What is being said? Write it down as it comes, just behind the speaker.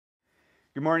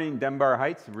Good morning, Dunbar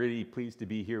Heights. Really pleased to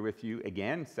be here with you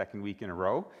again, second week in a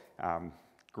row.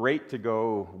 Great to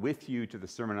go with you to the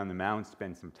Sermon on the Mount,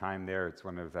 spend some time there. It's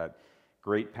one of that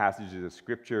great passages of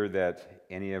Scripture that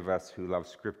any of us who love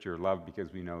Scripture love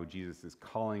because we know Jesus is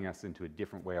calling us into a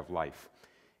different way of life.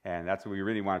 And that's what we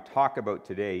really want to talk about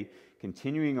today,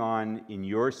 continuing on in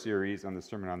your series on the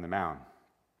Sermon on the Mount.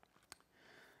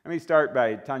 Let me start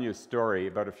by telling you a story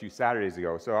about a few Saturdays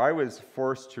ago. So I was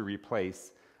forced to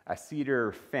replace a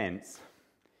cedar fence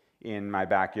in my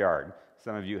backyard.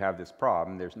 Some of you have this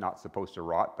problem. They're not supposed to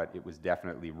rot, but it was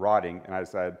definitely rotting. And I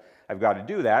decided, I've got to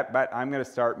do that, but I'm going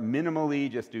to start minimally,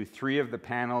 just do 3 of the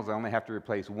panels. I only have to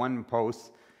replace 1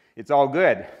 post. It's all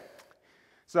good.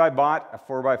 So I bought a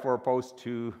 4x4 post,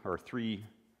 2 or 3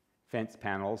 fence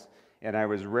panels, and I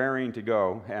was raring to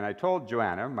go. And I told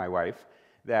Joanna, my wife,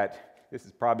 that this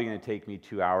is probably going to take me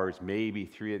 2 hours, maybe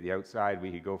 3 at the outside.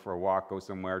 We could go for a walk, go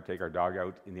somewhere, take our dog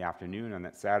out in the afternoon on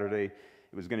that Saturday.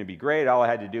 It was going to be great. All I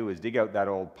had to do was dig out that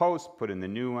old post, put in the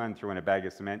new one, throw in a bag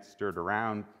of cement, stir it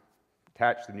around,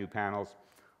 attach the new panels.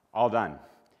 All done.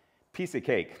 Piece of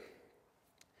cake.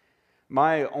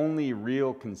 My only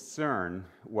real concern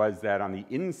was that on the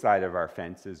inside of our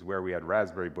fences, where we had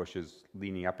raspberry bushes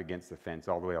leaning up against the fence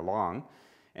all the way along,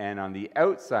 and on the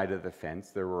outside of the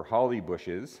fence, there were holly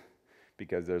bushes,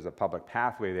 because there's a public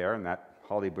pathway there, and that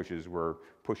holly bushes were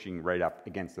pushing right up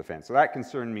against the fence. So that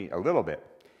concerned me a little bit.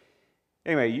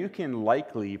 Anyway, you can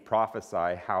likely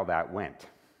prophesy how that went,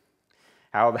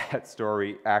 how that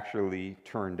story actually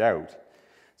turned out.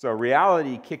 So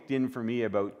reality kicked in for me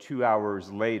about 2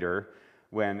 hours later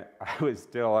when I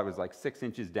was like 6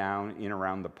 inches down in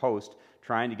around the post,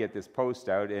 trying to get this post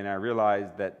out, and I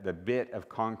realized that the bit of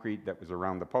concrete that was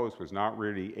around the post was not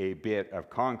really a bit of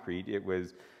concrete. It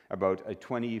was about a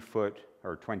 20-foot,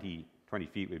 or 20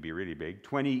 feet would be really big,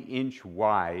 20-inch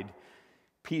wide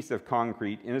piece of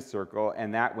concrete in a circle,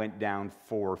 and that went down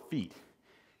 4 feet.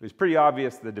 It was pretty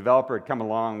obvious the developer had come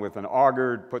along with an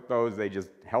auger, they just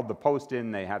held the post in,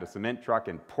 they had a cement truck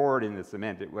and poured in the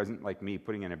cement. It wasn't like me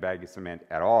putting in a bag of cement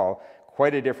at all.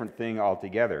 Quite a different thing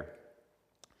altogether.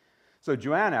 So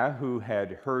Joanna, who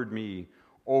had heard me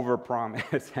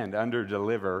overpromise and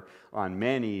underdeliver on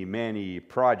many, many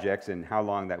projects and how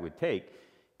long that would take,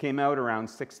 came out around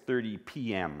 6:30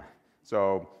 p.m.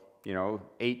 So,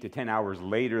 8 to 10 hours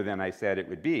later than I said it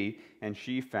would be, and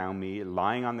she found me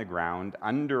lying on the ground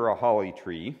under a holly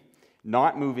tree,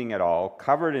 not moving at all,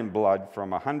 covered in blood from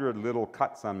 100 little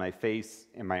cuts on my face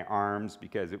and my arms,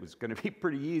 because it was going to be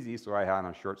pretty easy, so I had on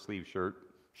a short-sleeve shirt,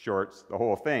 shorts, the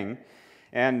whole thing,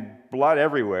 and blood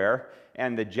everywhere.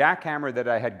 And the jackhammer that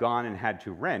I had gone and had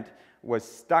to rent was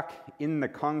stuck in the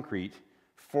concrete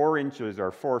 4 inches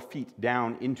or 4 feet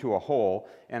down into a hole,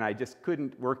 and I just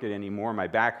couldn't work it anymore. My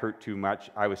back hurt too much.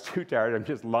 I was too tired. I'm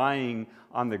just lying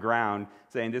on the ground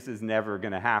saying, this is never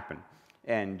going to happen.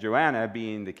 And Joanna,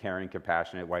 being the caring,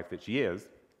 compassionate wife that she is,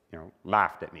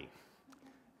 laughed at me.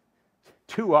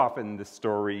 Too often the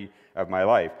story of my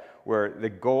life, where the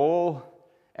goal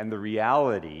and the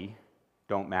reality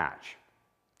don't match.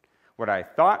 What I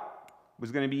thought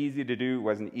was going to be easy to do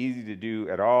wasn't easy to do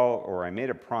at all, or I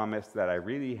made a promise that I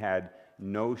really had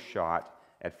no shot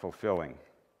at fulfilling.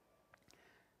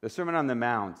 The Sermon on the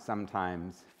Mount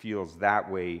sometimes feels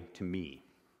that way to me.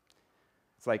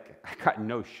 It's like I got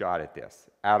no shot at this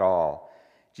at all.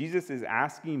 Jesus is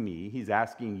asking me, he's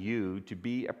asking you to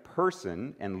be a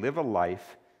person and live a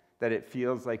life that it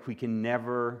feels like we can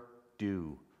never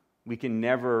do, we can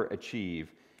never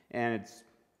achieve. And it's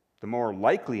the more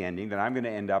likely ending that I'm going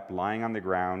to end up lying on the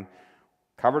ground,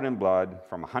 covered in blood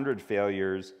from 100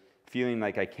 failures, feeling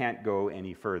like I can't go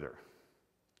any further.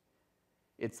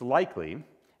 It's likely,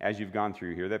 as you've gone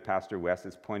through here, that Pastor Wes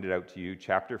has pointed out to you,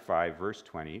 chapter 5, verse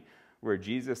 20, where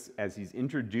Jesus, as he's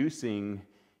introducing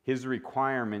his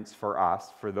requirements for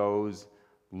us, for those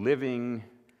living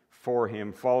for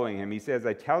him, following him, he says,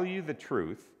 I tell you the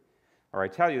truth, or I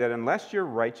tell you that unless your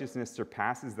righteousness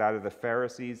surpasses that of the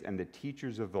Pharisees and the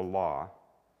teachers of the law,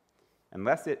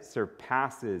 unless it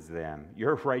surpasses them,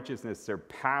 your righteousness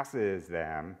surpasses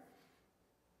them,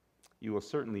 you will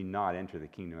certainly not enter the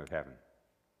kingdom of heaven.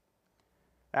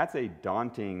 That's a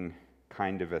daunting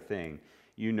kind of a thing.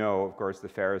 Of course, the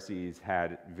Pharisees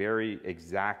had very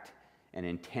exact and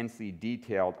intensely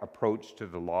detailed approach to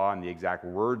the law and the exact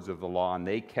words of the law, and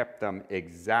they kept them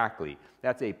exactly.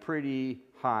 That's a pretty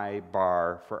high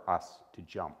bar for us to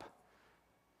jump.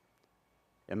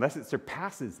 Unless it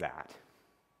surpasses that,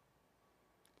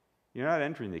 you're not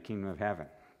entering the kingdom of heaven.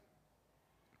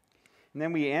 And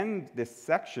then we end this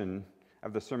section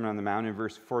of the Sermon on the Mount in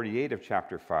verse 48 of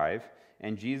chapter 5,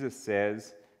 and Jesus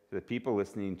says to the people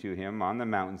listening to him on the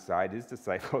mountainside, his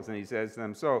disciples, and he says to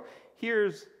them, so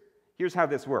here's how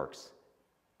this works.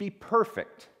 Be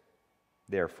perfect,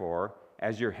 therefore,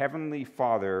 as your heavenly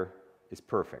Father is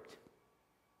perfect.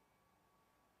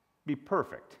 Be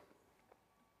perfect.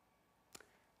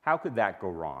 How could that go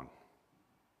wrong?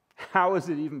 How is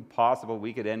it even possible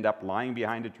we could end up lying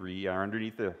behind a tree or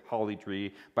underneath a holly tree,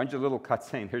 a bunch of little cuts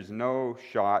saying there's no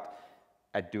shot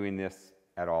at doing this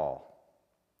at all?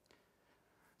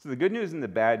 So the good news and the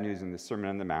bad news in the Sermon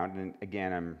on the Mount, and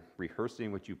again, I'm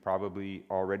rehearsing what you probably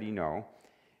already know.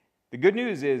 The good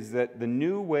news is that the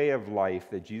new way of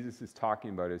life that Jesus is talking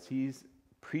about as he's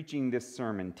preaching this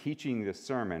sermon, teaching this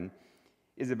sermon,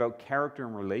 is about character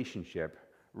and relationship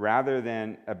rather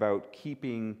than about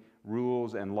keeping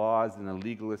rules and laws and a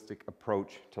legalistic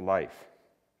approach to life.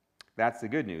 That's the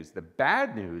good news. The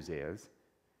bad news is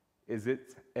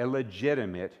it's a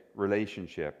legitimate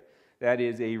relationship. That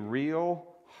is a real,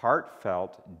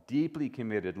 heartfelt, deeply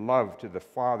committed love to the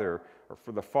Father, or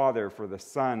for the Father, for the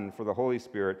Son, for the Holy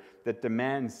Spirit, that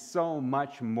demands so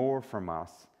much more from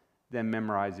us than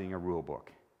memorizing a rule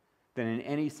book, than in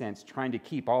any sense trying to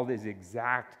keep all these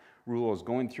exact rules,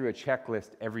 going through a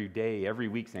checklist every day, every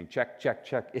week, saying check, check,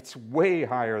 check. It's way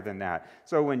higher than that.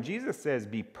 So when Jesus says,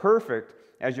 be perfect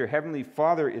as your heavenly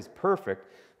Father is perfect,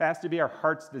 that has to be our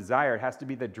heart's desire. It has to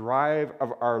be the drive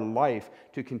of our life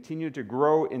to continue to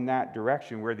grow in that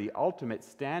direction where the ultimate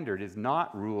standard is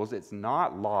not rules, it's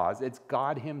not laws, it's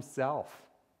God himself.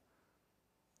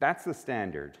 That's the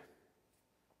standard.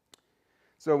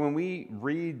 So when we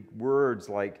read words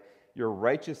like, your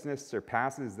righteousness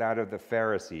surpasses that of the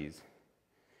Pharisees,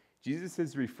 Jesus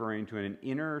is referring to an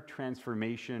inner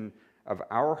transformation of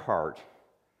our heart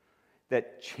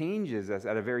that changes us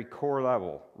at a very core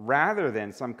level, rather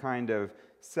than some kind of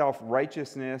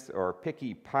self-righteousness or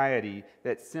picky piety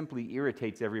that simply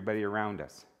irritates everybody around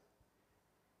us.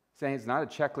 Saying it's not a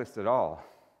checklist at all,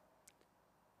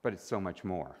 but it's so much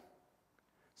more.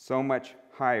 So much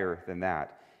higher than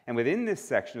that. And within this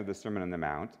section of the Sermon on the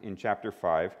Mount, in chapter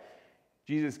 5,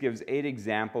 Jesus gives 8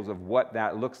 examples of what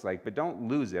that looks like, but don't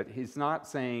lose it. He's not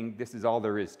saying this is all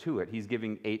there is to it. He's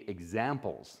giving 8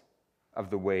 examples of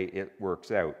the way it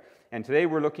works out. And today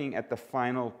we're looking at the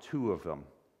final 2 of them.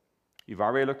 You've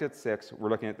already looked at 6. We're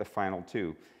looking at the final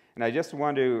 2. And I just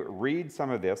want to read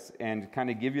some of this and kind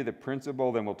of give you the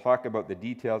principle, then we'll talk about the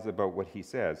details about what he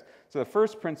says. So the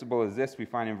first principle is this we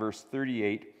find in verse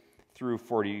 38 through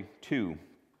 42.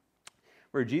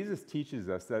 Where Jesus teaches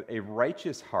us that a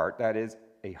righteous heart, that is,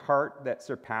 a heart that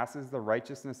surpasses the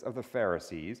righteousness of the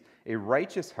Pharisees, a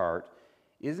righteous heart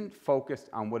isn't focused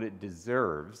on what it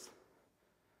deserves,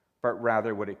 but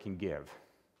rather what it can give.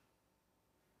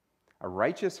 A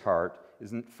righteous heart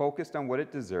isn't focused on what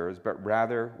it deserves, but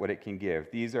rather what it can give.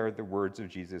 These are the words of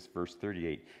Jesus, verse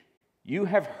 38. You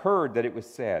have heard that it was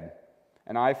said,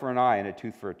 an eye for an eye and a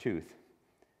tooth for a tooth.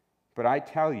 But I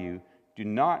tell you, do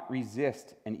not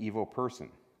resist an evil person.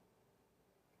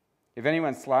 If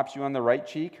anyone slaps you on the right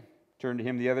cheek, turn to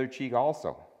him the other cheek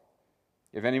also.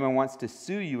 If anyone wants to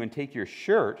sue you and take your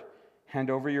shirt, hand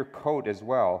over your coat as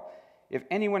well. If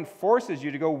anyone forces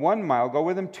you to go 1 mile, go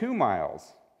with him 2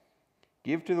 miles.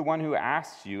 Give to the one who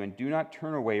asks you, and do not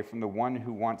turn away from the one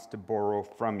who wants to borrow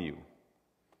from you.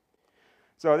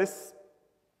 So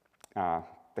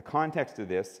the context of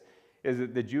this is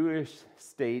that the Jewish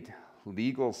state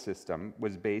legal system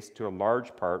was based to a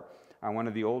large part on one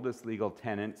of the oldest legal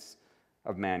tenets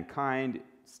of mankind,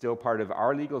 still part of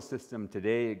our legal system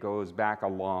today. It goes back a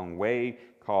long way,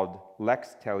 called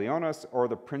lex talionis, or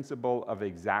the principle of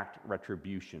exact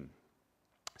retribution.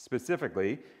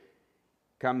 Specifically,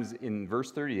 comes in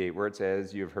verse 38 where it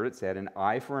says, you have heard it said, an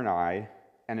eye for an eye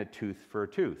and a tooth for a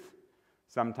tooth.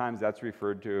 Sometimes that's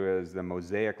referred to as the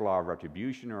Mosaic law of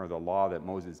retribution, or the law that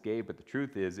Moses gave, but the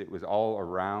truth is it was all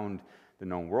around the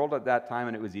known world at that time,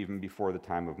 and it was even before the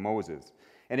time of Moses.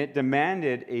 And it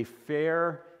demanded a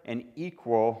fair and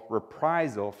equal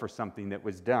reprisal for something that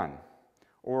was done,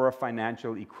 or a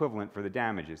financial equivalent for the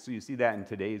damages. So you see that in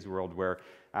today's world where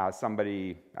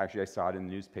somebody, actually I saw it in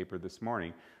the newspaper this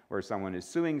morning, where someone is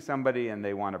suing somebody and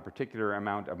they want a particular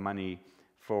amount of money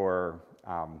for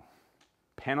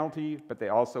penalty, but they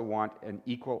also want an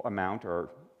equal amount or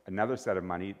another set of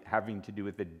money having to do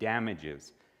with the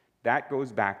damages. That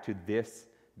goes back to this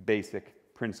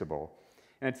basic principle.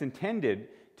 And it's intended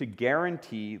to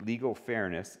guarantee legal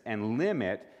fairness and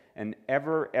limit an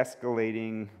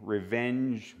ever-escalating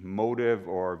revenge motive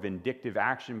or vindictive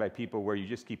action by people where you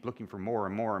just keep looking for more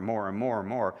and more and more and more and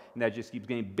more, and that just keeps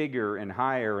getting bigger and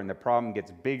higher, and the problem gets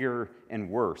bigger and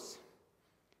worse.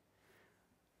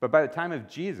 But by the time of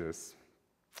Jesus,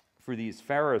 for these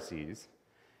Pharisees,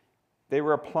 They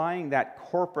were applying that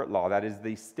corporate law, that is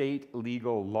the state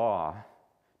legal law,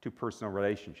 to personal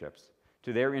relationships,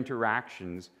 to their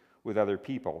interactions with other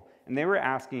people. And they were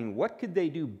asking, what could they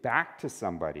do back to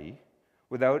somebody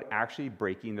without actually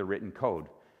breaking the written code?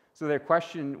 So their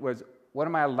question was, what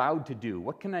am I allowed to do?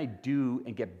 What can I do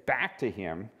and get back to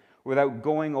him without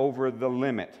going over the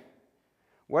limit?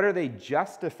 What are they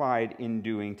justified in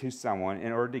doing to someone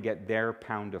in order to get their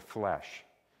pound of flesh?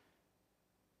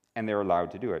 And they're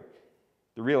allowed to do it.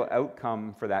 The real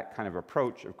outcome for that kind of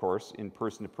approach, of course, in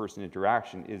person-to-person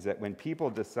interaction, is that when people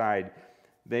decide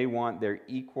they want their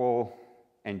equal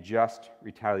and just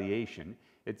retaliation,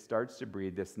 it starts to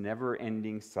breed this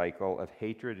never-ending cycle of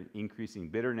hatred and increasing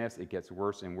bitterness. It gets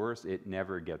worse and worse. It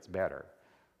never gets better.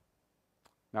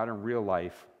 Not in real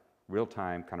life,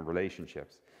 real-time kind of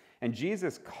relationships. And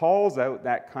Jesus calls out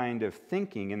that kind of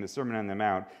thinking in the Sermon on the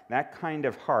Mount, that kind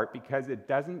of heart, because it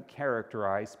doesn't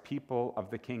characterize people of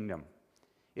the kingdom.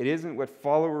 It isn't what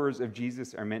followers of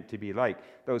Jesus are meant to be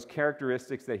like. Those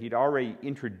characteristics that he'd already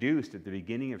introduced at the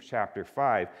beginning of chapter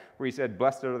 5, where he said,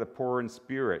 "Blessed are the poor in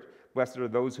spirit, blessed are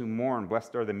those who mourn,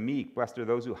 blessed are the meek, blessed are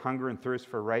those who hunger and thirst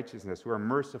for righteousness, who are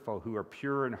merciful, who are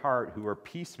pure in heart, who are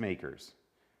peacemakers."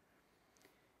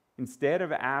 Instead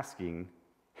of asking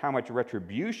how much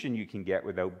retribution you can get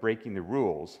without breaking the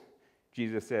rules,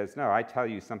 Jesus says, no, I tell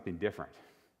you something different,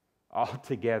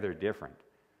 altogether different.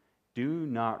 Do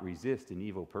not resist an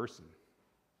evil person.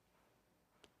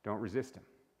 Don't resist him.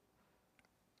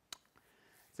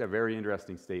 It's a very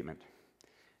interesting statement.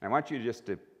 And I want you just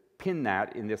to pin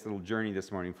that in this little journey this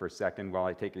morning for a second while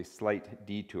I take a slight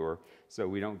detour so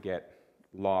we don't get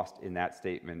lost in that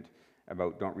statement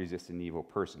about don't resist an evil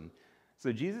person.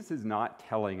 So Jesus is not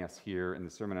telling us here in the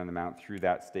Sermon on the Mount through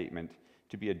that statement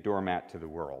to be a doormat to the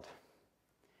world.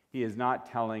 He is not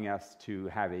telling us to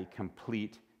have a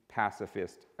complete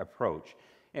pacifist approach.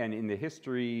 And in the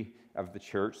history of the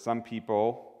church, some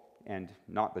people, and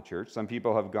not the church, some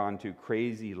people have gone to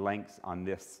crazy lengths on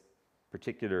this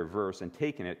particular verse and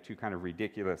taken it to kind of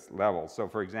ridiculous levels. So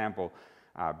for example,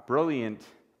 a brilliant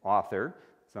author,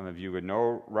 some of you would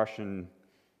know, Russian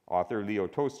author Leo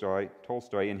Tolstoy,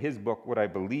 in his book, What I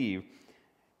Believe,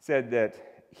 said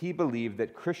that he believed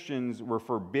that Christians were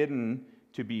forbidden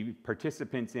to be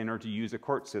participants in or to use a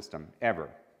court system, ever.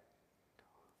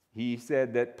 He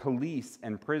said that police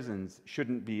and prisons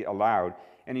shouldn't be allowed.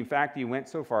 And in fact, he went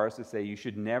so far as to say you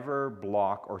should never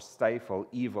block or stifle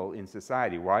evil in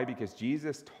society. Why? Because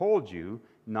Jesus told you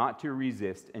not to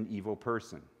resist an evil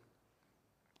person.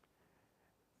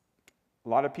 A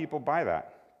lot of people buy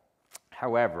that.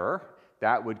 However,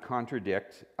 that would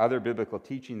contradict other biblical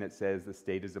teaching that says the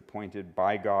state is appointed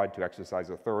by God to exercise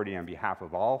authority on behalf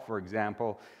of all, for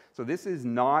example. So this is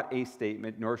not a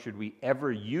statement, nor should we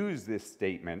ever use this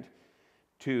statement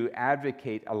to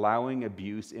advocate allowing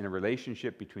abuse in a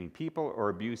relationship between people or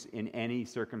abuse in any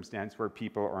circumstance where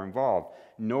people are involved.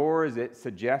 Nor is it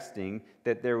suggesting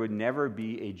that there would never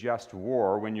be a just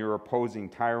war when you're opposing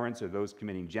tyrants or those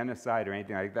committing genocide or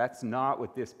anything like that. That's not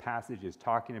what this passage is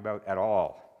talking about at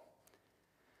all.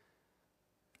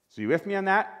 So you with me on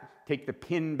that? Take the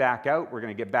pin back out. We're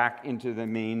going to get back into the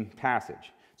main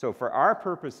passage. So for our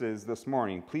purposes this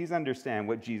morning, please understand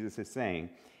what Jesus is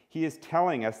saying. He is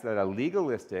telling us that a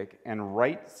legalistic and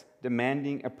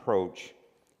rights-demanding approach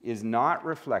is not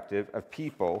reflective of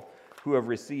people who have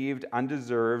received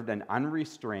undeserved and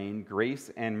unrestrained grace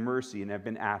and mercy and have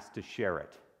been asked to share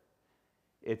it.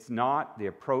 It's not the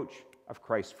approach of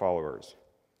Christ followers.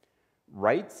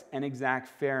 Rights and exact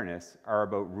fairness are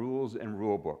about rules and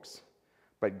rule books,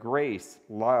 but grace,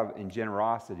 love, and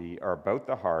generosity are about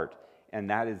the heart, and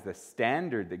that is the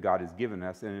standard that God has given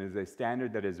us, and it is a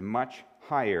standard that is much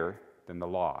higher than the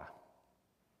law.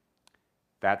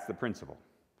 That's the principle.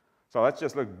 So let's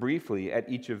just look briefly at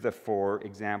each of the four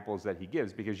examples that he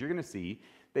gives, because you're going to see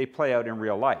they play out in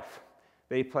real life.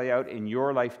 They play out in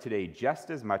your life today just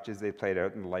as much as they played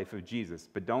out in the life of Jesus.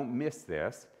 But don't miss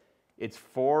this. It's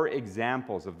four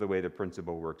examples of the way the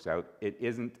principle works out. It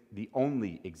isn't the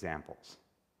only examples.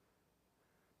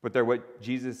 But they're what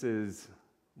Jesus'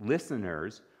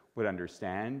 listeners would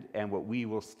understand and what we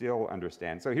will still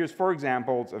understand. So here's four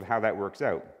examples of how that works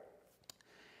out.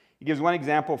 He gives one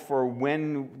example for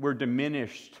when we're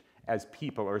diminished as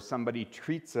people or somebody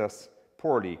treats us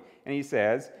poorly. And he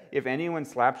says, if anyone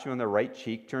slaps you on the right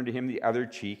cheek, turn to him the other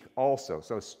cheek also.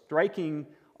 So striking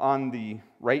on the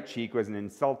right cheek was an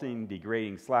insulting,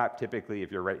 degrading slap. Typically,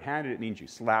 if you're right-handed, it means you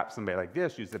slap somebody like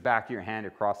this, use the back of your hand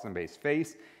across somebody's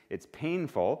face. It's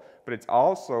painful, but it's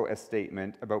also a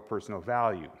statement about personal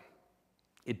value.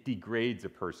 It degrades a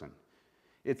person.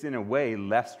 It's in a way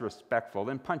less respectful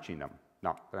than punching them.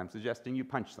 Not that I'm suggesting you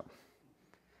punch them.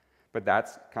 But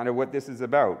that's kind of what this is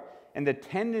about. And the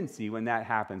tendency when that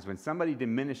happens, when somebody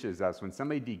diminishes us, when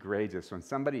somebody degrades us, when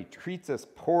somebody treats us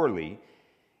poorly,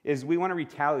 is we want to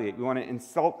retaliate. We want to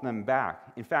insult them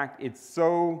back. In fact, it's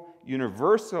so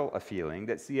universal a feeling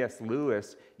that C.S.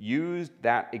 Lewis used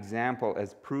that example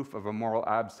as proof of a moral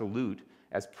absolute,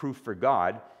 as proof for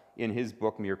God, in his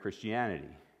book, Mere Christianity.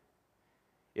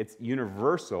 It's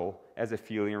universal as a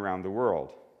feeling around the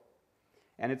world.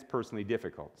 And it's personally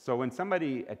difficult. So when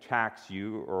somebody attacks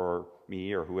you or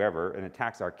me or whoever and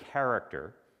attacks our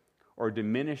character or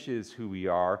diminishes who we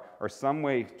are or some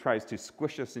way tries to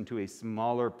squish us into a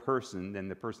smaller person than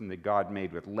the person that God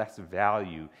made with less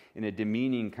value in a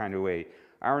demeaning kind of way,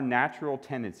 our natural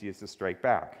tendency is to strike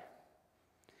back.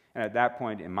 And at that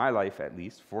point in my life, at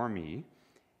least for me,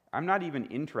 I'm not even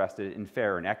interested in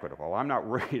fair and equitable. I'm not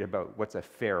worried about what's a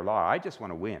fair law. I just want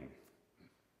to win.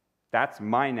 That's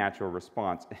my natural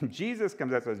response. And Jesus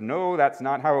comes out and says, no, that's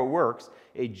not how it works.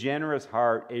 A generous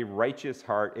heart, a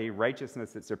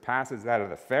righteousness that surpasses that of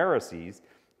the Pharisees,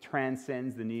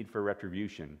 transcends the need for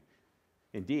retribution.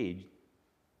 Indeed,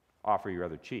 offer your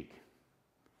other cheek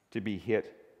to be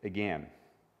hit again.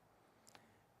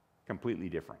 Completely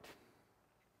different.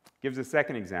 Gives a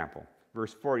second example.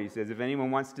 Verse 40 says, if anyone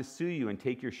wants to sue you and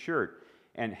take your shirt,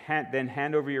 and then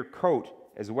hand over your coat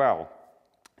as well.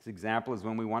 This example is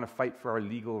when we want to fight for our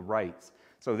legal rights.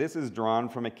 So this is drawn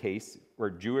from a case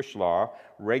where Jewish law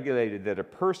regulated that a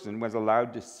person was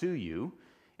allowed to sue you,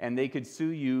 and they could sue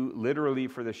you literally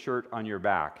for the shirt on your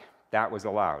back. That was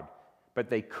allowed. But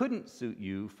they couldn't sue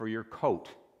you for your coat,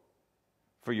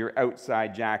 for your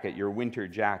outside jacket, your winter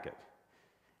jacket.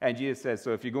 And Jesus says,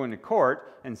 so if you go into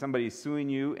court and somebody's suing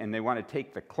you and they want to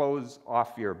take the clothes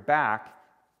off your back,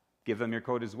 give them your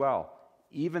coat as well,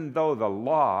 even though the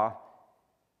law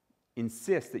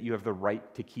insists that you have the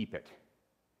right to keep it.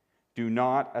 Do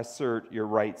not assert your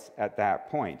rights at that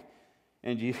point.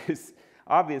 And Jesus,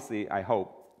 obviously, I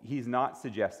hope, he's not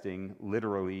suggesting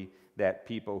literally that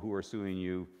people who are suing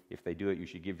you, if they do it, you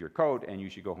should give your coat and you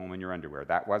should go home in your underwear.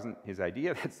 That wasn't his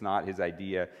idea. That's not his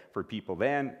idea for people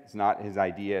then. It's not his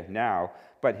idea now.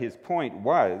 But his point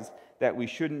was that we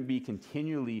shouldn't be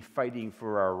continually fighting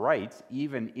for our rights,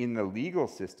 even in the legal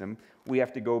system. We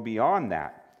have to go beyond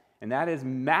that. And that is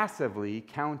massively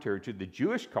counter to the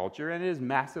Jewish culture, and it is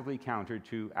massively counter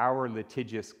to our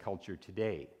litigious culture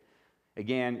today.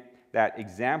 Again, that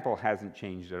example hasn't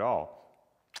changed at all.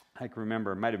 I can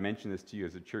remember, I might have mentioned this to you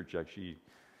as a church, actually,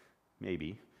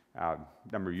 maybe, a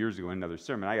number of years ago in another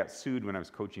sermon. I got sued when I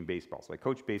was coaching baseball. So I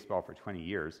coached baseball for 20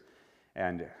 years,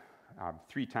 and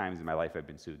 3 times in my life I've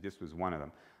been sued. This was one of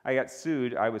them. I got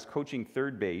sued. I was coaching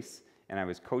third base, and I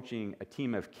was coaching a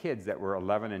team of kids that were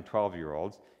 11 and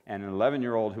 12-year-olds, and an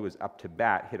 11-year-old who was up to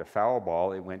bat hit a foul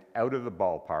ball. It went out of the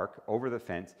ballpark, over the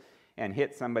fence, and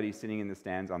hit somebody sitting in the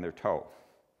stands on their toe.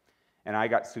 And I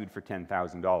got sued for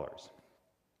 $10,000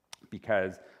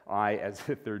 because I, as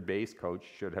a third base coach,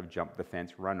 should have jumped the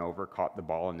fence, run over, caught the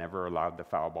ball, and never allowed the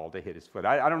foul ball to hit his foot.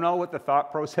 I don't know what the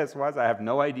thought process was. I have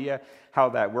no idea how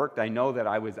that worked. I know that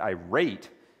I was irate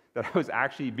that I was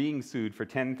actually being sued for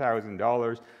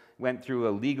 $10,000. Went through a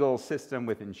legal system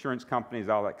with insurance companies,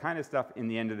 all that kind of stuff. In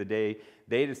the end of the day,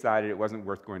 they decided it wasn't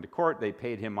worth going to court. They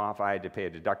paid him off. I had to pay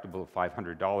a deductible of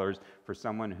 $500 for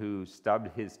someone who stubbed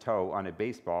his toe on a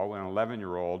baseball when an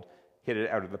 11-year-old hit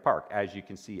it out of the park. As you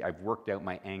can see, I've worked out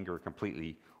my anger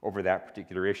completely over that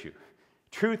particular issue.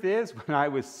 Truth is, when I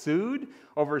was sued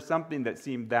over something that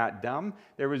seemed that dumb,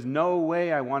 there was no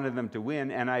way I wanted them to win,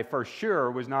 and I for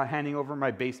sure was not handing over my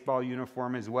baseball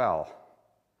uniform as well.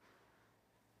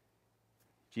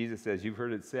 Jesus says, you've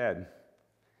heard it said,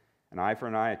 an eye for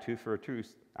an eye, a tooth for a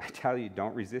tooth. I tell you,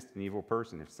 don't resist an evil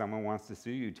person. If someone wants to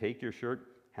sue you, take your shirt,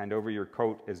 hand over your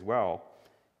coat as well.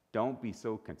 Don't be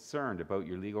so concerned about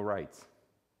your legal rights.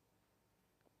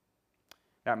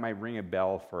 That might ring a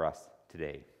bell for us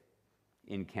today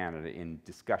in Canada in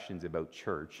discussions about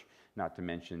church, not to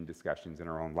mention discussions in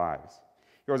our own lives.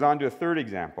 He goes on to a third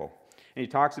example. And he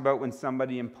talks about when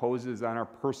somebody imposes on our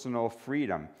personal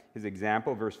freedom. His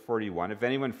example, verse 41, if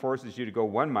anyone forces you to go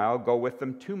 1 mile, go with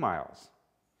them 2 miles.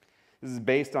 This is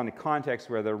based on the context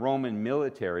where the Roman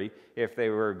military, if they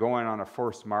were going on a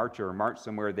forced march or a march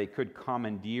somewhere, they could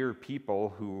commandeer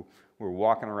people who were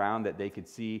walking around that they could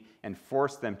see and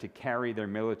force them to carry their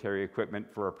military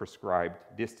equipment for a prescribed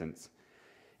distance.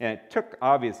 And it took,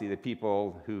 obviously, the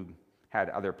people who had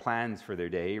other plans for their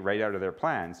day right out of their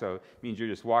plan. So it means you're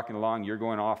just walking along, you're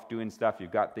going off doing stuff,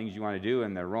 you've got things you want to do,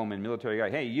 and the Roman military guy,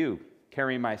 hey, you,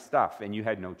 carry my stuff, and you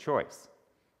had no choice.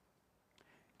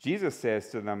 Jesus says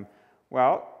to them,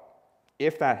 well,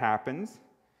 if that happens,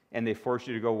 and they force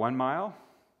you to go 1 mile,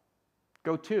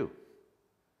 go 2.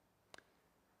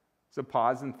 So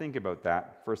pause and think about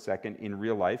that for a second in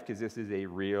real life, because this is a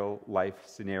real life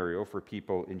scenario for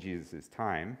people in Jesus'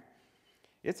 time.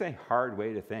 It's a hard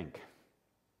way to think.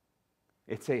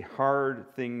 It's a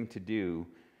hard thing to do,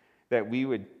 that we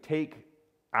would take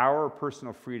our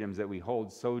personal freedoms that we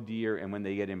hold so dear, and when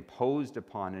they get imposed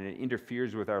upon and it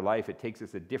interferes with our life, it takes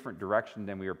us a different direction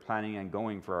than we were planning on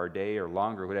going for our day or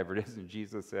longer, whatever it is. And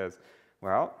Jesus says,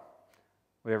 well,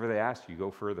 whatever they ask you, go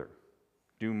further,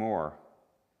 do more.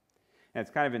 And it's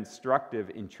kind of instructive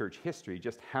in church history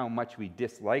just how much we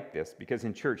dislike this, because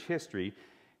in church history,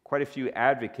 quite a few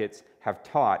advocates have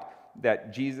taught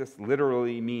that Jesus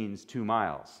literally means 2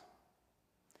 miles.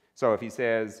 So if he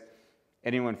says,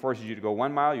 anyone forces you to go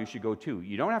 1 mile, you should go 2.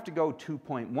 You don't have to go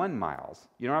 2.1 miles.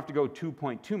 You don't have to go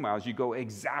 2.2 miles. You go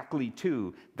exactly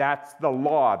 2. That's the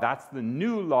law. That's the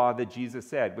new law that Jesus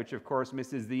said, which of course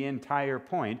misses the entire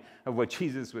point of what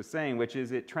Jesus was saying, which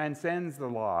is it transcends the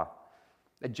law.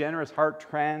 A generous heart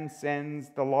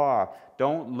transcends the law.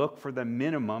 Don't look for the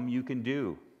minimum you can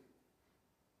do.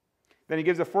 Then he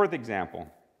gives a fourth example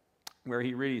where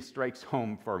he really strikes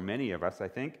home for many of us, I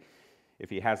think, if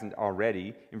he hasn't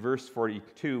already, in verse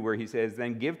 42, where he says,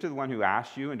 then give to the one who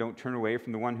asks you and don't turn away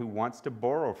from the one who wants to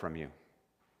borrow from you.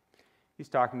 He's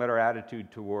talking about our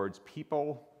attitude towards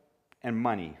people and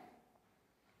money.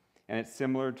 And it's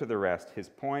similar to the rest. His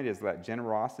point is that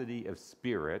generosity of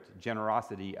spirit,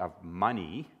 generosity of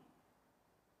money,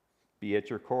 be at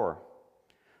your core.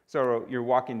 So you're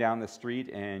walking down the street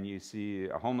and you see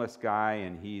a homeless guy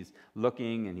and he's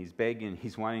looking and he's begging,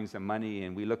 he's wanting some money,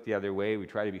 and we look the other way. We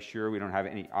try to be sure we don't have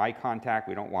any eye contact.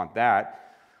 We don't want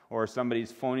that. Or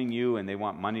somebody's phoning you and they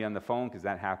want money on the phone, because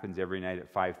that happens every night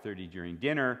at 5:30 during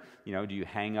dinner. Do you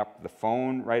hang up the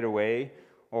phone right away?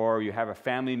 Or you have a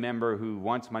family member who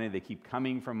wants money, they keep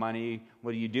coming for money.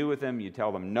 What do you do with them? You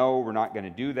tell them, no, we're not going to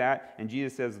do that. And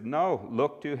Jesus says, no,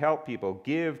 look to help people.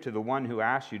 Give to the one who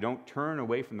asks you. Don't turn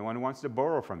away from the one who wants to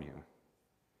borrow from you.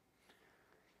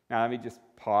 Now, let me just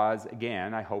pause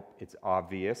again. I hope it's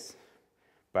obvious,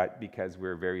 but because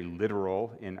we're very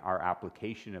literal in our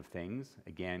application of things,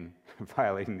 again,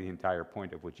 violating the entire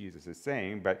point of what Jesus is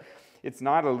saying, but it's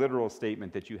not a literal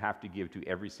statement that you have to give to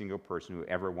every single person who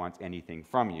ever wants anything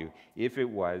from you. If it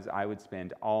was, I would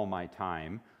spend all my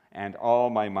time and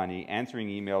all my money answering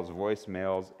emails,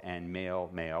 voicemails, and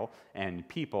mail, and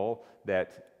people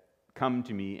that come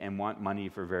to me and want money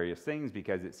for various things,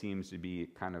 because it seems to be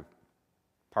kind of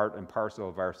part and parcel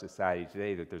of our society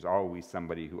today that there's always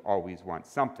somebody who always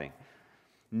wants something.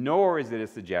 Nor is it a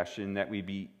suggestion that we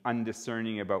be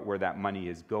undiscerning about where that money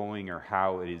is going or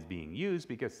how it is being used,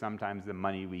 because sometimes the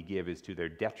money we give is to their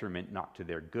detriment, not to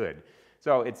their good.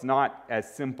 So it's not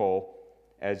as simple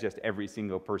as just every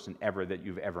single person ever that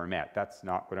you've ever met. That's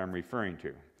not what I'm referring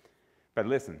to. But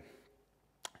listen,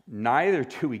 neither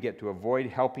do we get to avoid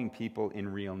helping people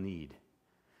in real need,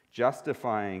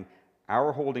 justifying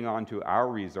our holding on to our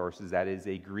resources, that is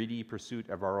a greedy pursuit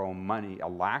of our own money, a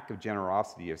lack of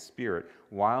generosity of spirit,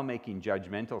 while making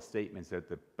judgmental statements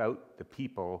about the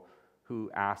people who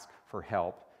ask for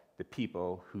help, the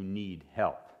people who need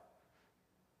help.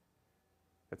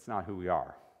 That's not who we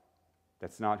are.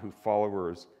 That's not who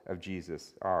followers of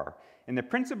Jesus are. And the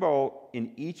principle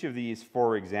in each of these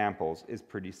 4 examples is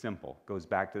pretty simple. It goes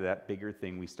back to that bigger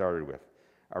thing we started with.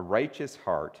 A righteous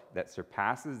heart that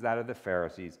surpasses that of the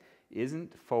Pharisees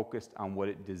isn't focused on what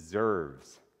it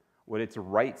deserves, what its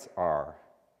rights are,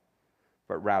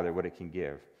 but rather what it can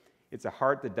give. It's a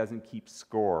heart that doesn't keep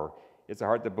score. It's a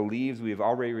heart that believes we've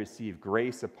already received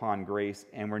grace upon grace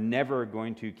and we're never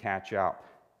going to catch up.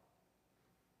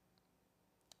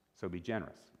 So be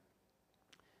generous.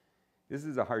 This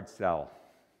is a hard sell.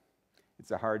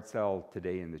 It's a hard sell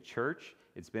today in the church.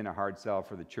 It's been a hard sell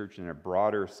for the church in a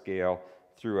broader scale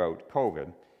throughout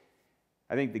COVID.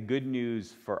 I think the good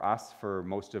news for us, for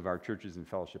most of our churches in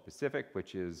Fellowship Pacific,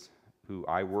 which is who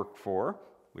I work for,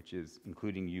 which is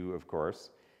including you, of course,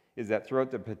 is that throughout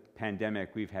the pandemic,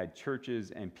 we've had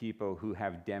churches and people who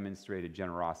have demonstrated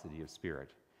generosity of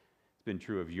spirit. It's been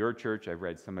true of your church. I've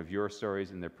read some of your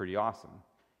stories, and they're pretty awesome.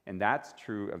 And that's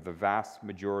true of the vast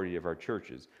majority of our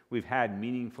churches. We've had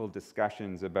meaningful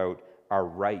discussions about our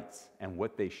rights and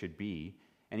what they should be.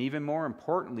 And even more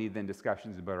importantly than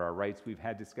discussions about our rights, we've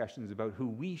had discussions about who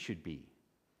we should be,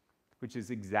 which is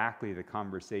exactly the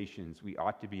conversations we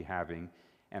ought to be having,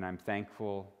 and I'm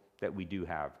thankful that we do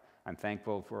have. I'm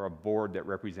thankful for a board that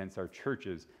represents our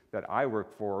churches that I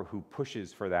work for who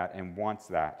pushes for that and wants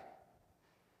that.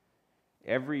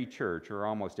 Every church, or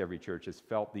almost every church, has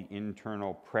felt the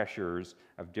internal pressures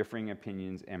of differing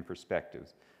opinions and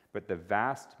perspectives, but the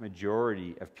vast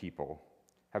majority of people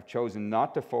have chosen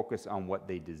not to focus on what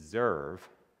they deserve,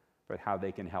 but how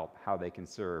they can help, how they can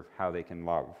serve, how they can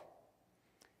love.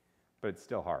 But it's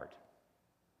still hard.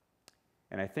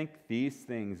 And I think these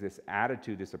things, this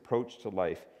attitude, this approach to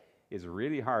life, is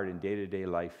really hard in day-to-day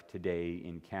life today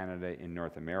in Canada, in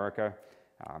North America,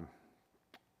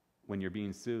 when you're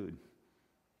being sued,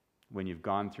 when you've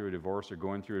gone through a divorce or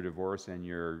going through a divorce and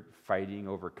you're fighting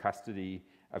over custody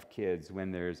of kids,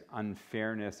 when there's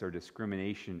unfairness or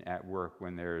discrimination at work,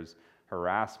 when there's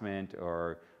harassment,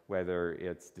 or whether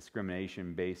it's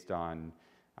discrimination based on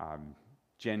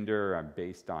gender,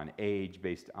 based on age,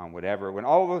 based on whatever. When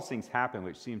all those things happen,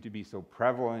 which seem to be so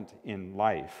prevalent in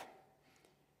life,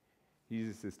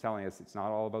 Jesus is telling us it's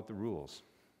not all about the rules.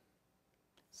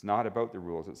 It's not about the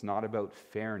rules. It's not about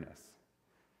fairness,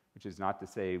 which is not to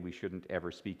say we shouldn't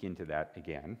ever speak into that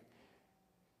again,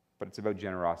 but it's about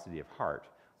generosity of heart,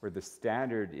 where the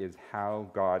standard is how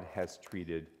God has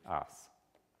treated us.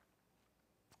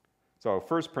 So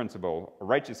first principle, a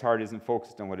righteous heart isn't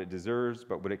focused on what it deserves,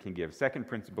 but what it can give. Second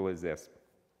principle is this.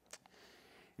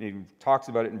 And he talks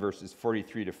about it in verses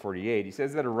 43 to 48. He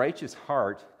says that a righteous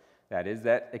heart, that is,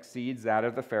 that exceeds that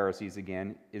of the Pharisees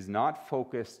again, is not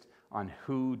focused on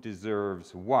who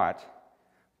deserves what,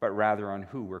 but rather on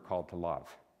who we're called to love.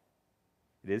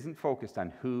 It isn't focused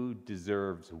on who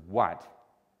deserves what,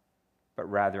 but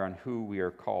rather on who we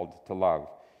are called to love.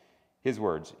 His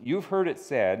words, "You've heard it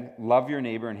said, love your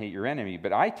neighbor and hate your enemy.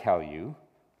 But I tell you,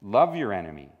 love your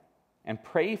enemy and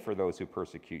pray for those who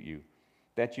persecute you,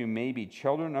 that you may be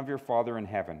children of your Father in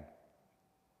heaven.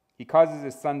 He causes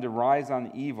his sun to rise on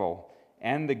the evil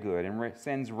and the good, and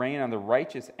sends rain on the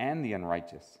righteous and the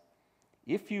unrighteous.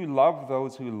 If you love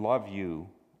those who love you,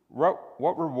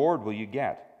 what reward will you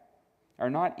get? Are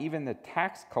not even the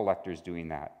tax collectors doing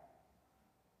that?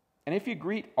 And if you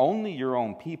greet only your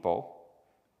own people,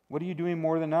 what are you doing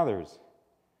more than others?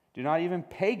 Do not even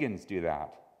pagans do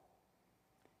that?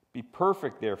 Be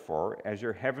perfect, therefore, as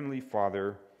your heavenly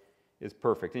Father is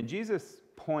perfect." And Jesus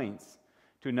points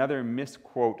to another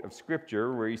misquote of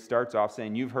Scripture where he starts off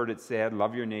saying, "You've heard it said,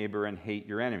 love your neighbor and hate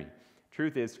your enemy."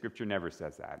 Truth is, Scripture never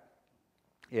says that.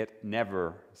 It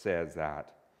never says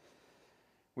that.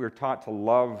 We are taught to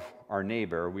love our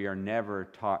neighbor. We are never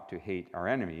taught to hate our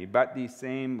enemy. But these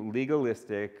same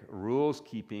legalistic,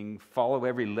 rules-keeping, follow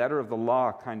every letter of the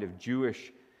law kind of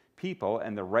Jewish people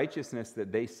and the righteousness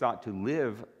that they sought to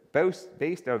live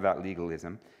based out of that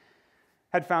legalism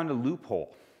had found a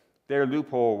loophole. Their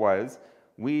loophole was,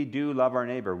 we do love our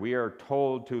neighbor. We are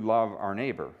told to love our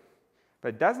neighbor.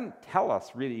 But it doesn't tell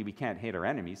us really we can't hate our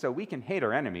enemy. So we can hate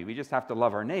our enemy. We just have to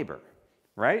love our neighbor,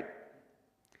 right?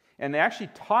 And they actually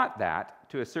taught that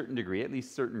to a certain degree, at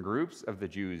least certain groups of the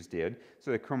Jews did.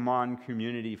 So the Qumran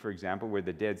community, for example, where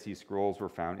the Dead Sea Scrolls were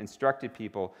found, instructed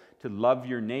people to love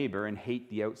your neighbor and hate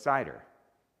the outsider.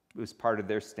 It was part of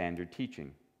their standard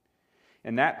teaching.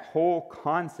 And that whole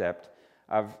concept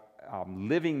of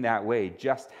living that way,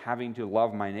 just having to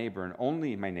love my neighbor and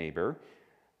only my neighbor,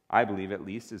 I believe at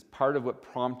least, is part of what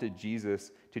prompted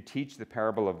Jesus to teach the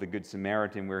parable of the Good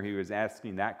Samaritan, where he was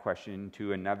asking that question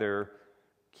to another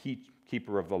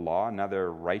keeper of the law,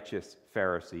 another righteous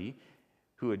Pharisee,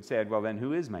 who had said, well, then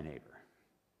who is my neighbor?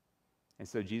 And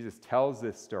so Jesus tells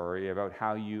this story about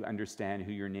how you understand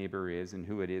who your neighbor is and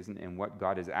who it isn't, and what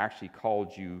God has actually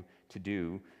called you to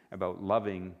do about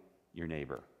loving your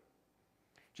neighbor.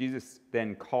 Jesus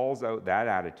then calls out that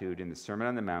attitude in the Sermon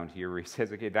on the Mount here, where he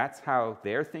says, okay, that's how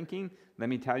they're thinking. Let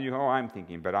me tell you how I'm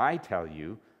thinking. But I tell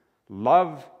you,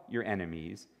 love your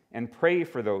enemies and pray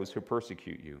for those who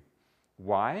persecute you.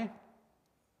 Why?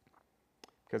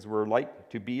 Because we're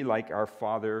to be like our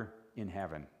Father in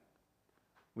heaven.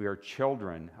 We are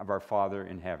children of our Father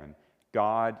in heaven.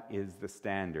 God is the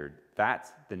standard.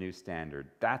 That's the new standard.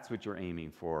 That's what you're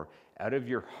aiming for, out of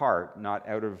your heart, not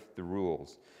out of the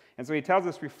rules. And so he tells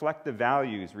us, reflect the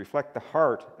values, reflect the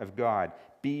heart of God,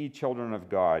 be children of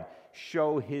God,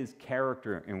 show his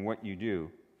character in what you do.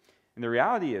 And the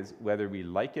reality is, whether we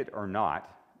like it or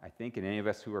not, I think, and any of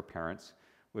us who are parents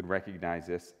would recognize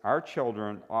this, our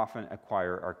children often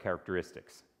acquire our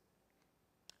characteristics.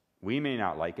 We may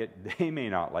not like it, they may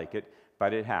not like it,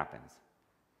 but it happens.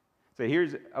 So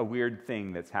here's a weird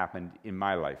thing that's happened in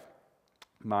my life.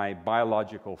 My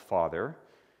biological father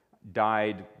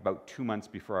died about 2 months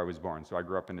before I was born. So I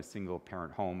grew up in a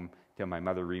single-parent home till my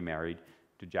mother remarried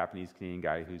to a Japanese-Canadian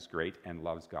guy who's great and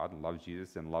loves God and loves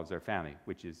Jesus and loves our family,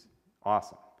 which is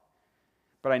awesome.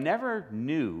 But I never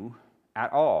knew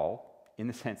at all, in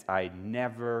the sense I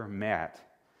never met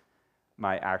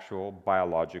my actual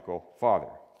biological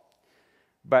father.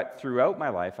 But throughout my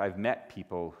life, I've met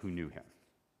people who knew him.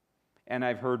 And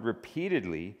I've heard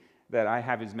repeatedly that I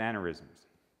have his mannerisms,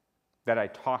 that I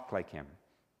talk like him,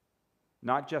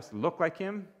 not just look like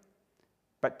him,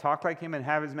 but talk like him and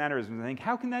have his mannerisms. And I think,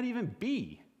 how can that even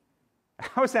be?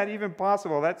 How is that even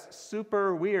possible? That's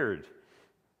super weird.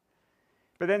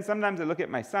 But then sometimes I look at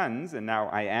my sons, and now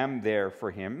I am there for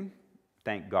him.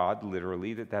 Thank God,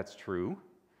 literally, that that's true.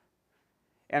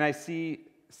 And I see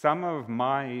some of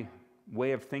my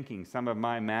way of thinking, some of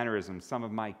my mannerisms, some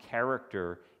of my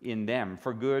character in them,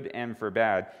 for good and for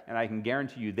bad. And I can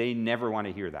guarantee you they never want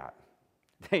to hear that.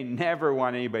 They never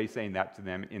want anybody saying that to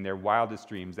them in their wildest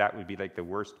dreams. That would be like the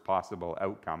worst possible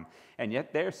outcome. And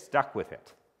yet they're stuck with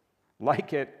it,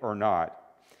 like it or not.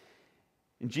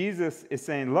 And Jesus is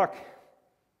saying, look,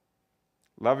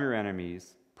 love your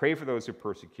enemies, pray for those who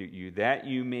persecute you, that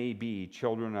you may be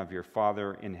children of your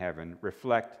Father in heaven,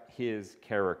 reflect his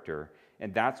character.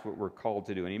 And that's what we're called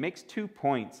to do. And he makes 2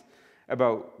 points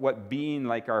about what being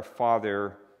like our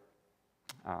Father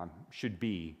should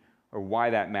be, or why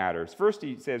that matters. First,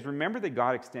 he says, remember that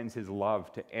God extends his love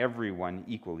to everyone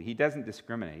equally. He doesn't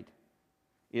discriminate.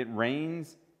 It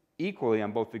rains equally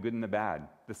on both the good and the bad.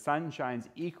 The sun shines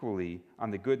equally on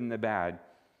the good and the bad.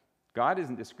 God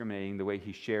isn't discriminating the way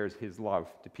he shares his love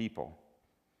to people.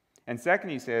 And second,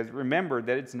 he says, remember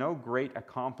that it's no great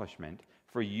accomplishment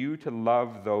for you to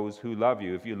love those who love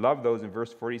you. If you love those, in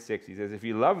verse 46, he says, if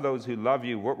you love those who love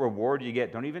you, what reward do you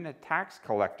get? Don't even the tax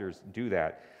collectors do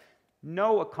that.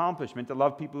 No accomplishment to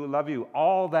love people who love you.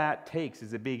 All that takes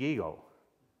is a big ego.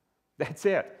 That's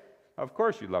it. Of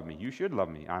course you love me. You should love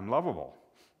me. I'm lovable.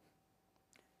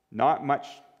 Not much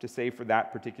to say for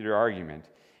that particular argument.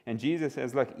 And Jesus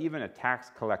says, look, even a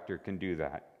tax collector can do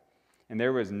that. And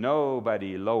there was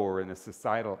nobody lower in the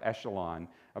societal echelon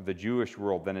of the Jewish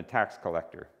world than a tax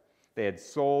collector. They had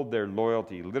sold their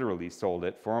loyalty, literally sold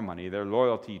it for money, their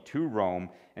loyalty to Rome,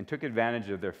 and took advantage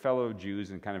of their fellow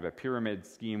Jews in kind of a pyramid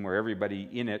scheme where everybody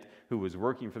in it who was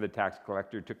working for the tax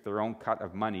collector took their own cut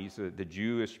of money, so that the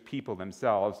Jewish people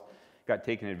themselves got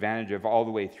taken advantage of all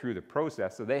the way through the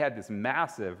process. So they had this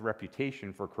massive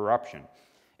reputation for corruption.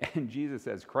 And Jesus,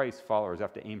 as Christ's followers,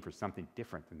 have to aim for something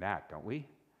different than that, don't we?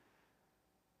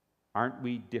 Aren't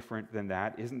we different than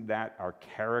that? Isn't that our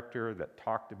character that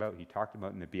he talked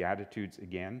about in the Beatitudes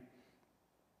again?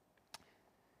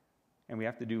 And we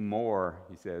have to do more,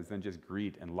 he says, than just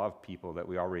greet and love people that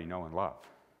we already know and love.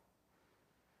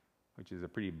 Which is a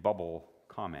pretty bubble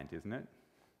comment, isn't it?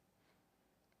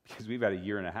 Because we've had a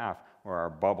year and a half where our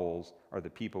bubbles are the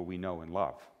people we know and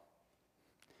love.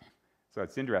 So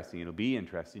it's interesting. It'll be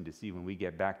interesting to see when we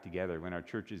get back together, when our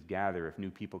churches gather, if new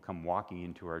people come walking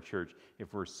into our church,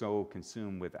 if we're so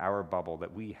consumed with our bubble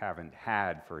that we haven't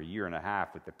had for a year and a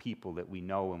half with the people that we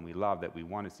know and we love, that we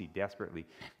want to see desperately.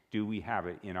 Do we have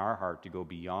it in our heart to go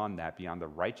beyond that, beyond the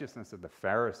righteousness of the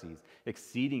Pharisees,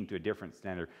 exceeding to a different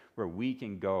standard, where we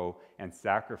can go and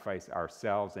sacrifice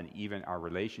ourselves and even our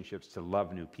relationships to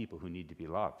love new people who need to be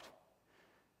loved?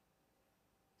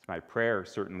 It's my prayer,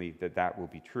 certainly, that that will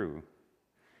be true.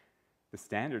 The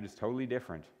standard is totally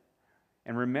different.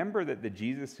 And remember that the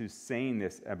Jesus who's saying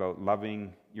this about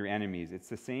loving your enemies, it's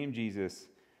the same Jesus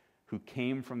who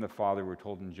came from the Father, we're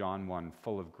told in John 1,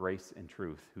 full of grace and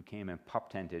truth, who came and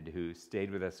pup-tented, who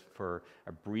stayed with us for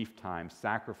a brief time,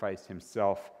 sacrificed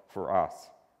himself for us.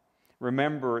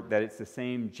 Remember that it's the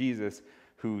same Jesus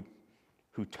who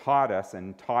taught us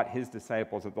and taught his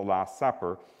disciples at the Last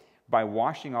Supper by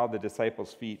washing all the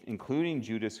disciples' feet, including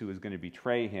Judas, who was going to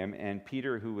betray him, and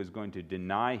Peter, who was going to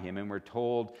deny him. And we're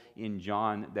told in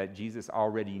John that Jesus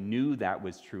already knew that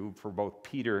was true for both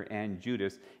Peter and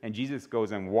Judas. And Jesus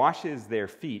goes and washes their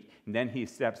feet, and then he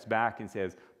steps back and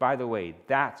says, by the way,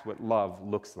 that's what love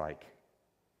looks like.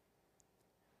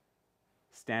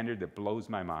 Standard that blows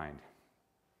my mind.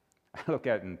 I look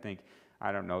at it and think,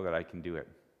 I don't know that I can do it.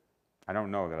 I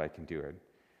don't know that I can do it.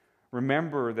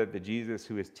 Remember that the Jesus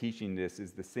who is teaching this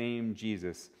is the same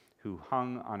Jesus who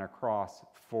hung on a cross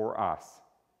for us,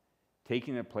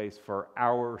 taking a place for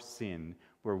our sin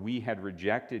where we had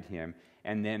rejected him,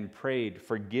 and then prayed,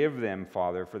 forgive them,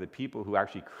 Father, for the people who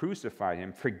actually crucified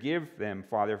him. Forgive them,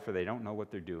 Father, for they don't know what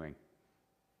they're doing.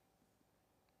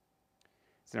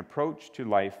 It's an approach to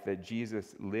life that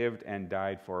Jesus lived and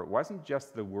died for. It wasn't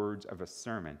just the words of a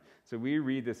sermon. So we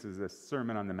read this as a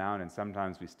Sermon on the Mount, and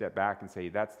sometimes we step back and say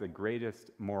that's the greatest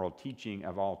moral teaching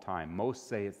of all time. Most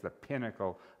say it's the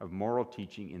pinnacle of moral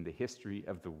teaching in the history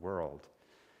of the world.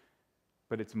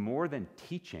 But it's more than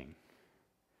teaching.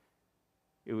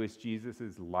 It was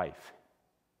Jesus' life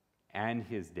and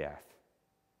his death,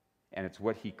 and it's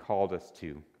what he called us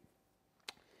to.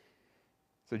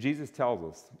 So Jesus tells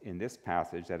us in this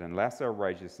passage that unless our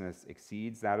righteousness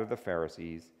exceeds that of the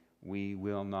Pharisees, we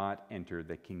will not enter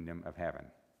the kingdom of heaven.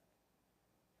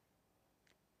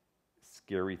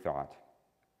 Scary thought.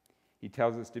 He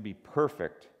tells us to be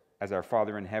perfect as our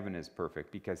Father in heaven is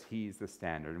perfect, because he's the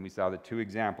standard. And we saw the two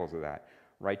examples of that.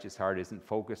 Righteous heart isn't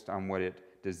focused on what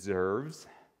it deserves,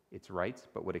 its rights,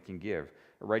 but what it can give.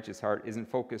 A righteous heart isn't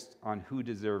focused on who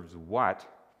deserves what,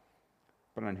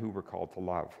 but on who we're called to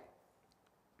love.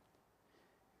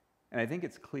 And I think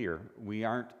it's clear we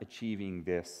aren't achieving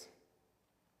this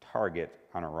target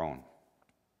on our own.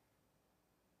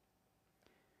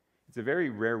 It's a very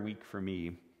rare week for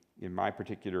me in my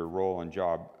particular role and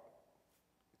job.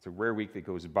 It's a rare week that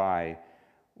goes by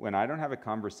when I don't have a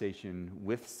conversation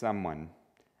with someone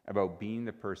about being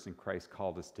the person Christ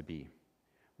called us to be,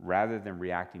 rather than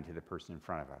reacting to the person in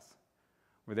front of us.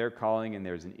 Where they're calling and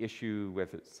there's an issue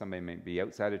with it, somebody might be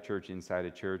outside of church, inside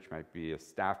of church, might be a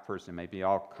staff person, might be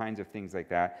all kinds of things like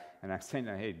that. And I'm saying,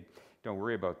 hey, don't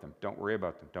worry about them. Don't worry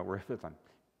about them. Don't worry about them.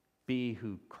 Be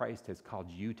who Christ has called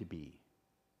you to be.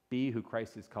 Be who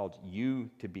Christ has called you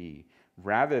to be,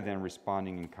 rather than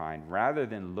responding in kind, rather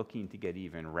than looking to get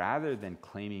even, rather than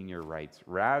claiming your rights,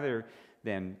 rather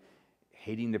than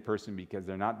hating the person because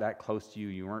they're not that close to you,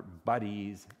 you weren't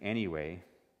buddies anyway.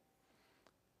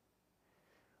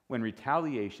 When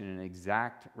retaliation and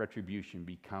exact retribution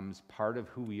becomes part of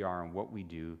who we are and what we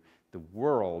do, the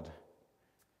world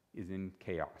is in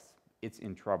chaos. It's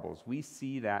in troubles. We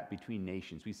see that between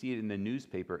nations. We see it in the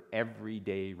newspaper every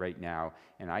day right now.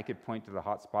 And I could point to the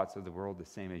hot spots of the world the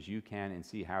same as you can and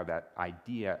see how that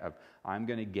idea of I'm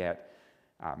going to get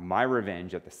my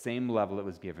revenge at the same level it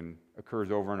was given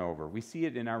occurs over and over. We see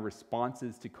it in our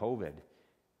responses to COVID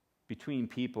between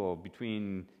people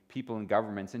in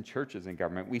governments and churches in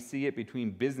government. We see it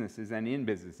between businesses and in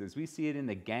businesses. We see it in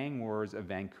the gang wars of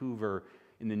Vancouver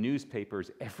in the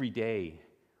newspapers every day,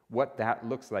 what that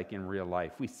looks like in real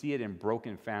life. We see it in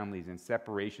broken families and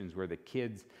separations where the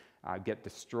kids get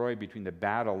destroyed between the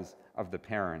battles of the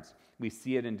parents. We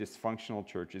see it in dysfunctional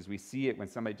churches. We see it when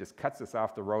somebody just cuts us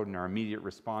off the road and our immediate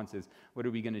response is, what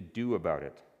are we going to do about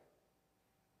it?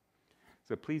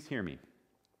 So please hear me.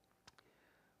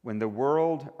 When the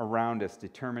world around us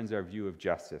determines our view of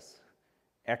justice,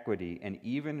 equity, and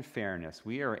even fairness,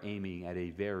 we are aiming at a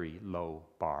very low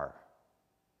bar.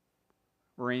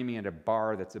 We're aiming at a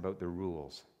bar that's about the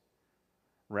rules,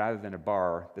 rather than a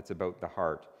bar that's about the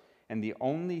heart. And the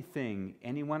only thing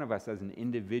any one of us as an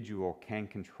individual can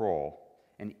control,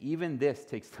 and even this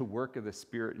takes the work of the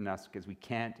Spirit in us because we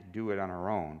can't do it on our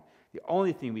own, the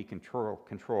only thing we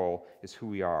control is who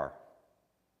we are.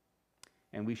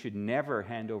 And we should never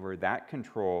hand over that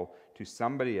control to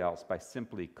somebody else by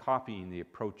simply copying the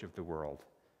approach of the world,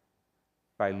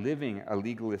 by living a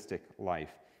legalistic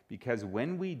life. Because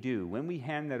when we do, when we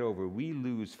hand that over, we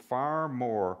lose far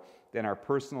more than our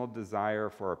personal desire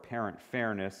for apparent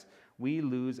fairness. We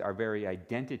lose our very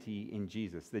identity in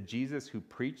Jesus, the Jesus who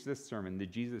preached this sermon, the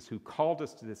Jesus who called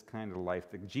us to this kind of life,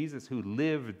 the Jesus who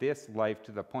lived this life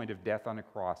to the point of death on a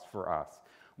cross for us.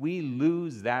 We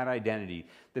lose that identity,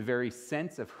 the very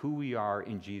sense of who we are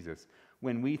in Jesus,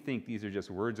 when we think these are just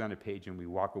words on a page and we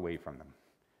walk away from them.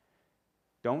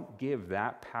 Don't give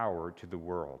that power to the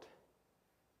world.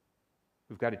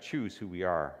 We've got to choose who we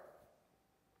are.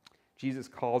 Jesus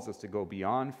calls us to go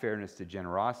beyond fairness to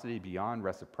generosity, beyond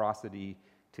reciprocity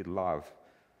to love,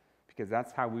 because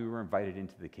that's how we were invited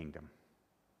into the kingdom.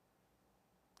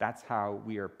 That's how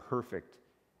we are perfect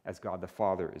as God the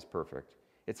Father is perfect.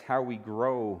 It's how we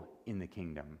grow in the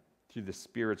kingdom through the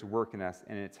Spirit's work in us,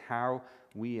 and it's how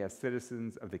we as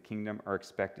citizens of the kingdom are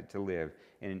expected to live.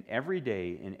 And in every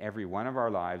day, in every one of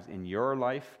our lives, in your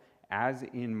life as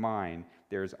in mine,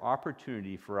 there's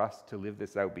opportunity for us to live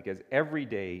this out, because every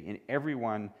day in every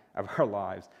one of our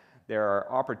lives, there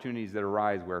are opportunities that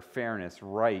arise where fairness,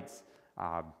 rights,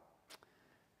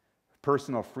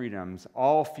 personal freedoms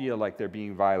all feel like they're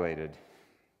being violated.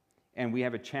 And we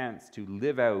have a chance to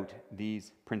live out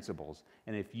these principles.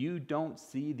 And if you don't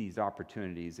see these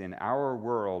opportunities in our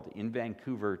world in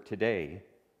Vancouver today,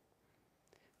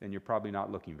 then you're probably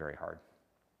not looking very hard,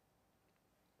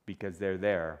 because they're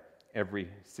there every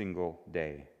single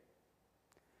day.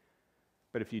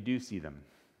 But if you do see them,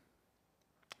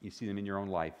 you see them in your own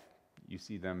life, you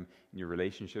see them in your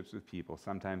relationships with people,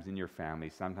 sometimes in your family,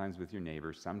 sometimes with your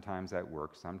neighbors, sometimes at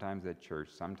work, sometimes at church,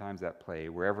 sometimes at play,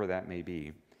 wherever that may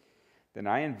be, then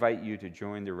I invite you to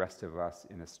join the rest of us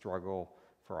in a struggle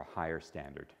for a higher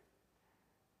standard,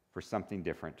 for something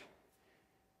different.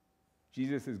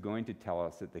 Jesus is going to tell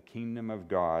us that the kingdom of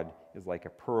God is like a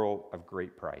pearl of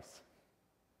great price.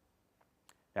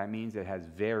 That means it has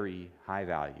very high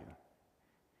value.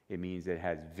 It means it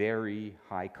has very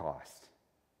high cost.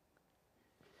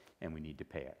 And we need to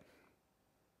pay it.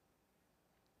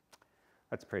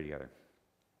 Let's pray together.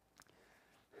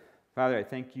 Father, I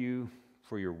thank you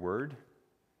for your word.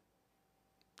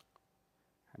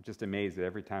 I'm just amazed that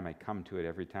every time I come to it,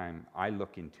 every time I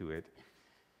look into it,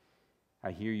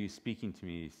 I hear you speaking to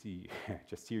me,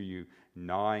 just hear you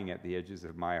gnawing at the edges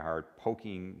of my heart,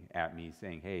 poking at me,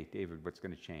 saying, hey, David, what's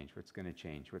going to change? What's going to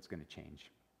change? What's going to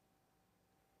change?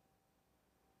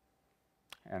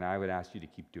 And I would ask you to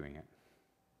keep doing it,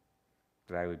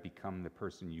 that I would become the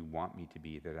person you want me to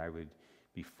be, that I would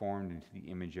be formed into the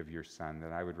image of your Son,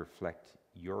 that I would reflect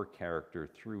your character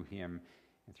through him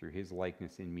and through his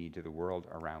likeness in me to the world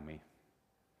around me.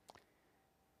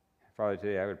 Father,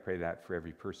 today I would pray that for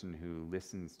every person who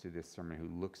listens to this sermon, who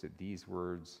looks at these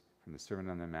words from the Sermon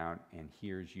on the Mount and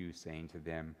hears you saying to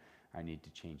them, I need to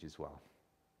change as well.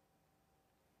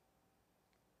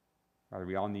 Father,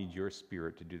 we all need your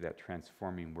Spirit to do that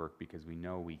transforming work because we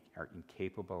know we are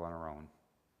incapable on our own.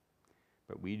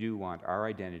 But we do want our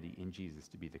identity in Jesus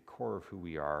to be the core of who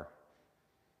we are.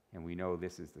 And we know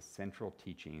this is the central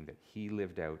teaching that he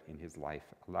lived out in his life.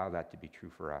 Allow that to be true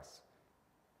for us.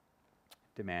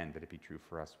 Demand that it be true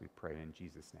for us, we pray in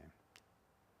Jesus' name.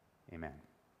 Amen.